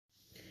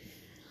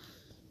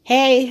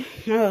Hey,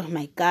 oh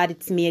my God,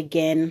 it's me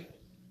again.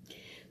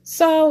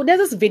 So there's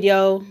this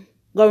video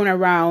going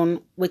around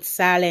with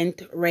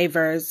Silent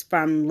Ravers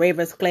from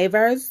Ravers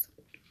Clavers.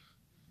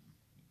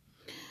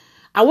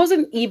 I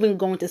wasn't even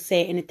going to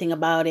say anything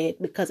about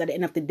it because at the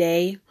end of the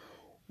day,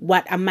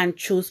 what a man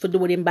chooses to do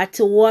with him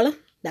battle wall,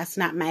 that's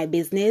not my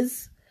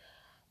business.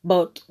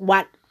 But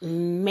what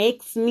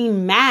makes me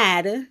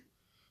mad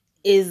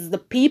is the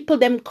people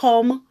them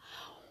come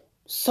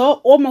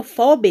so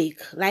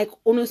homophobic, like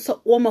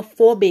so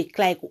homophobic,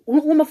 like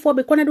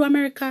homophobic when I do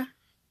America.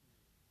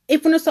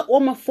 If you're so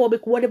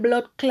homophobic, what the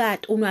blood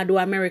clot you do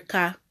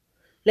America?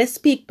 Let's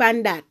speak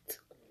on that.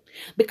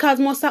 Because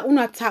most of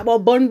you talk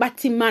about born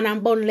batty man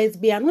and born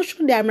lesbian. We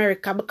should do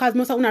America because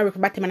most of you work for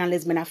batty man and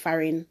lesbian are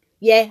foreign.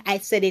 Yeah, I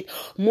said it.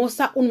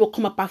 Most of you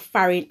come up as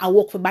foreign and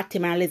work for batty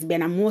man and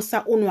lesbian, and most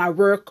of you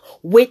work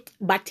with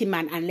batty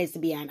man and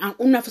lesbian. And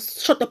you have to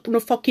shut up your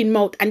fucking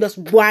mouth and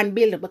just go and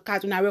build it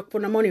because you work for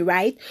the money,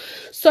 right?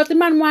 So if the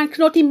man want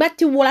nothing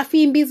batty wall of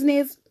in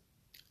business,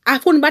 I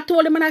found batty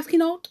wall the man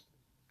asking out.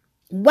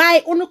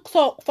 Why you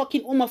so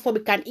fucking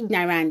homophobic and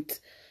ignorant?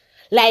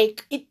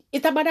 Like,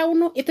 it about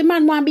uno. If the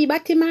man want to be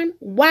batty man,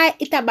 why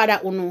it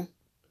about uno?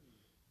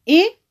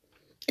 Eh?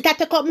 It a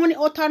take up money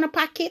out of the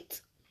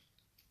pocket?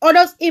 Or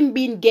does him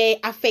being gay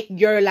affect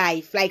your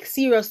life? Like,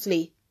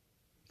 seriously.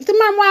 If the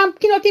man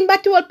want to nothing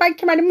batty all pan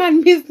camera, the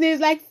man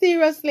business, like,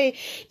 seriously.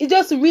 It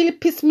just really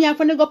pissed me off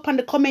when I go up on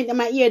the comment in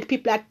my ear, the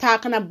people are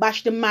talking and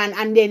bash the man,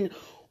 and then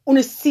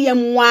uno see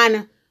him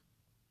one,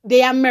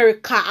 the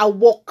America, I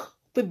walk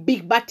for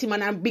big batty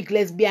man and big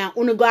lesbian.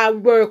 Uno go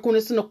at work, uno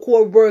see no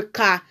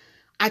co-worker,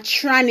 a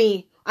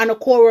tranny and a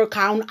co-worker,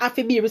 uno have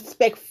to be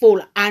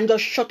respectful and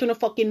just shut on the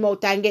fucking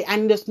mouth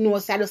and just know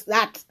just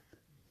that.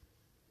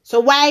 So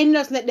why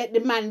not let the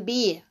man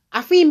be?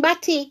 I feel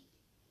batty.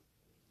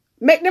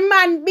 Make the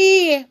man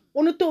be.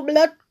 Uno too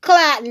blood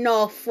clot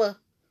enough.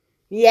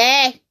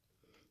 Yeah.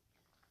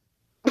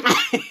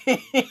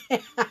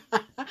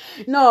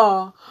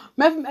 No,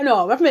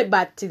 I've made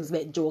bad things,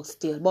 make jokes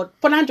still. But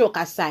fun and joke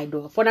aside,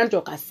 I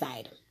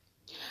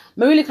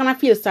really kind of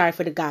feel sorry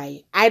for the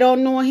guy. I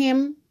don't know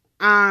him.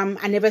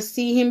 I never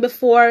see him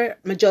before.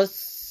 I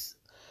just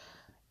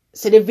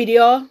see the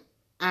video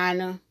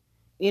and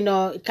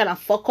it kind of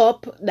fuck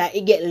up that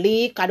it get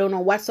leaked. I don't know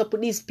what's up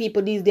with these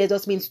people these days,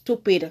 just being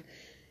stupid.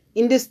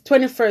 In this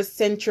 21st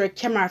century,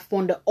 camera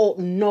phone, the out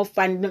enough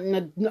and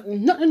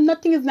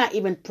nothing is not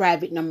even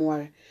private no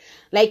more.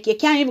 Like, you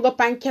can't even go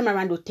on camera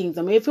and do things.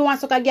 I mean, if you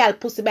want to suck a girl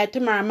pussy by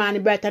tomorrow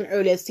morning, bright and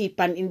early, see it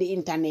in the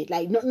internet.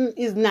 Like, nothing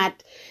is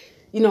not,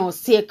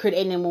 sacred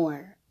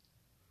anymore.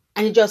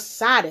 And it's just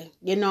sad,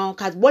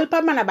 because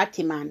Wolper man a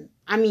batty man.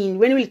 I mean,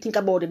 when you really think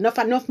about it,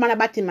 enough man a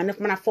batty man, enough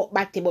man a fuck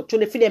batty, but through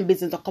the film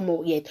business don't come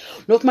out yet.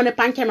 Enough man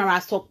on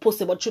camera suck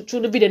pussy, but through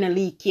the video no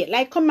leak yet.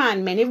 Like, come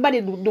on, man. Everybody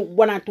do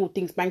one or two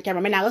things on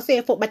camera. Man, I go say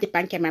fuck batty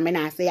on camera. Man,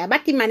 I say,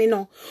 batty man,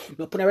 no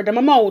put a red on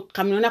my mouth.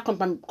 Come on, come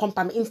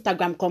from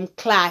Instagram, come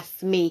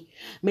class me.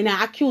 Me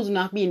not accuse you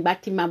of being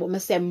batty man, but me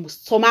say,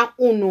 some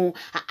uno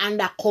a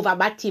undercover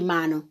batty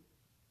man.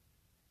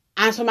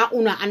 And some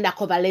uno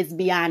undercover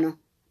lesbian.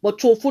 But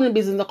true phone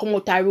business don't come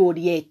out the road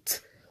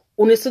yet.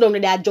 We need to sit down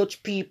there and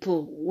judge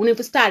people. We need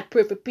to start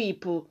pray for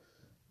people.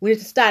 We need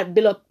to start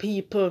build up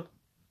people.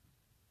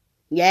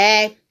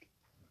 Yeah.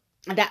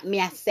 And that me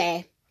I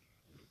say.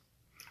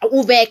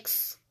 Who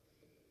vex?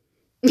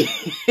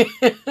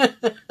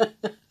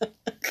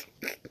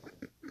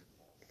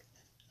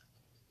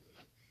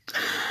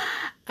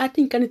 I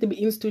think I need to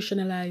be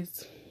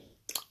institutionalized.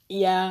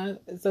 Yeah,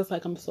 it's just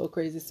like I'm so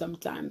crazy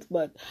sometimes.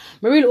 But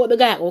I really hope the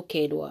guy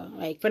okay though.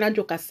 Like, for a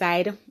joke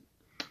aside,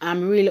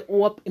 I'm really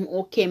hope him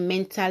okay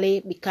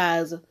mentally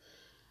because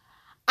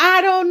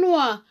I don't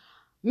know.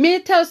 Me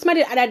tell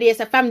somebody the other day,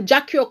 if I'm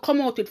Jackie come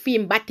out with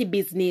film batty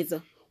business,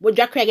 but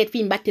Jackie get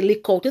film batty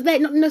lick out. It's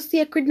like nothing no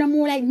sacred no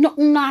more, like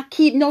nothing no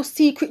keep, no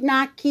secret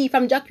no key.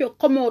 From Jackie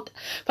come out,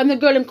 from the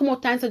girl him come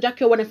out and say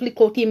Jackie want to flick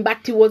out him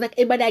batty was like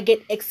everybody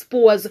get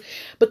exposed.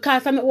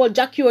 Because from the old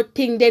Jackie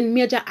thing, then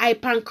Major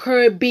Hype and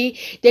Kirby,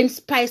 then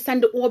Spice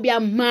and the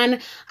Obia man,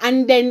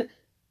 and then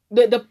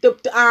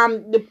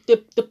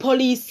the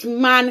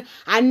policeman,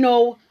 I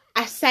know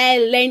a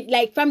silent,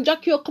 like from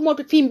Jackie come out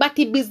with film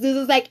batty business,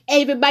 it's like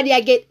everybody I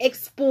get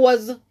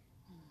exposed.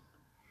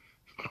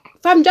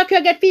 From Jackie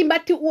I get film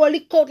batty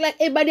holy coat, like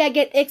everybody I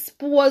get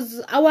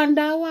exposed. I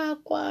wonder what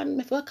one.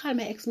 Before I call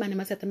my ex-man,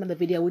 I set another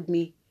video with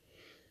me.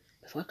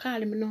 Before I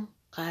call him,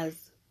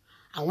 cause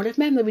I wonder if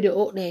my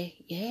video out there.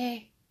 Yeah.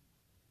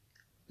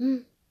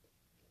 Me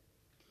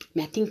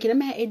thinking in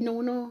my head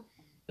no.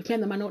 If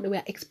the man out there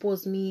will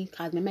expose me,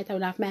 cause me might have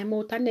laugh my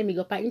mouth and then me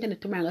go on internet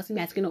tomorrow and see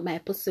me asking out my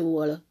pussy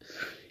wall.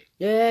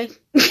 Yeah.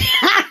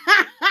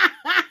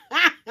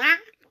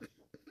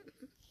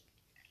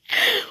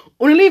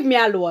 Wanna leave me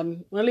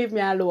alone.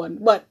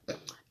 But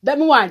that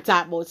me want to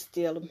talk about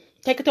still.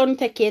 Take it on,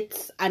 take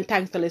it, and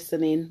thanks for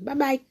listening.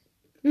 Bye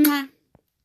bye.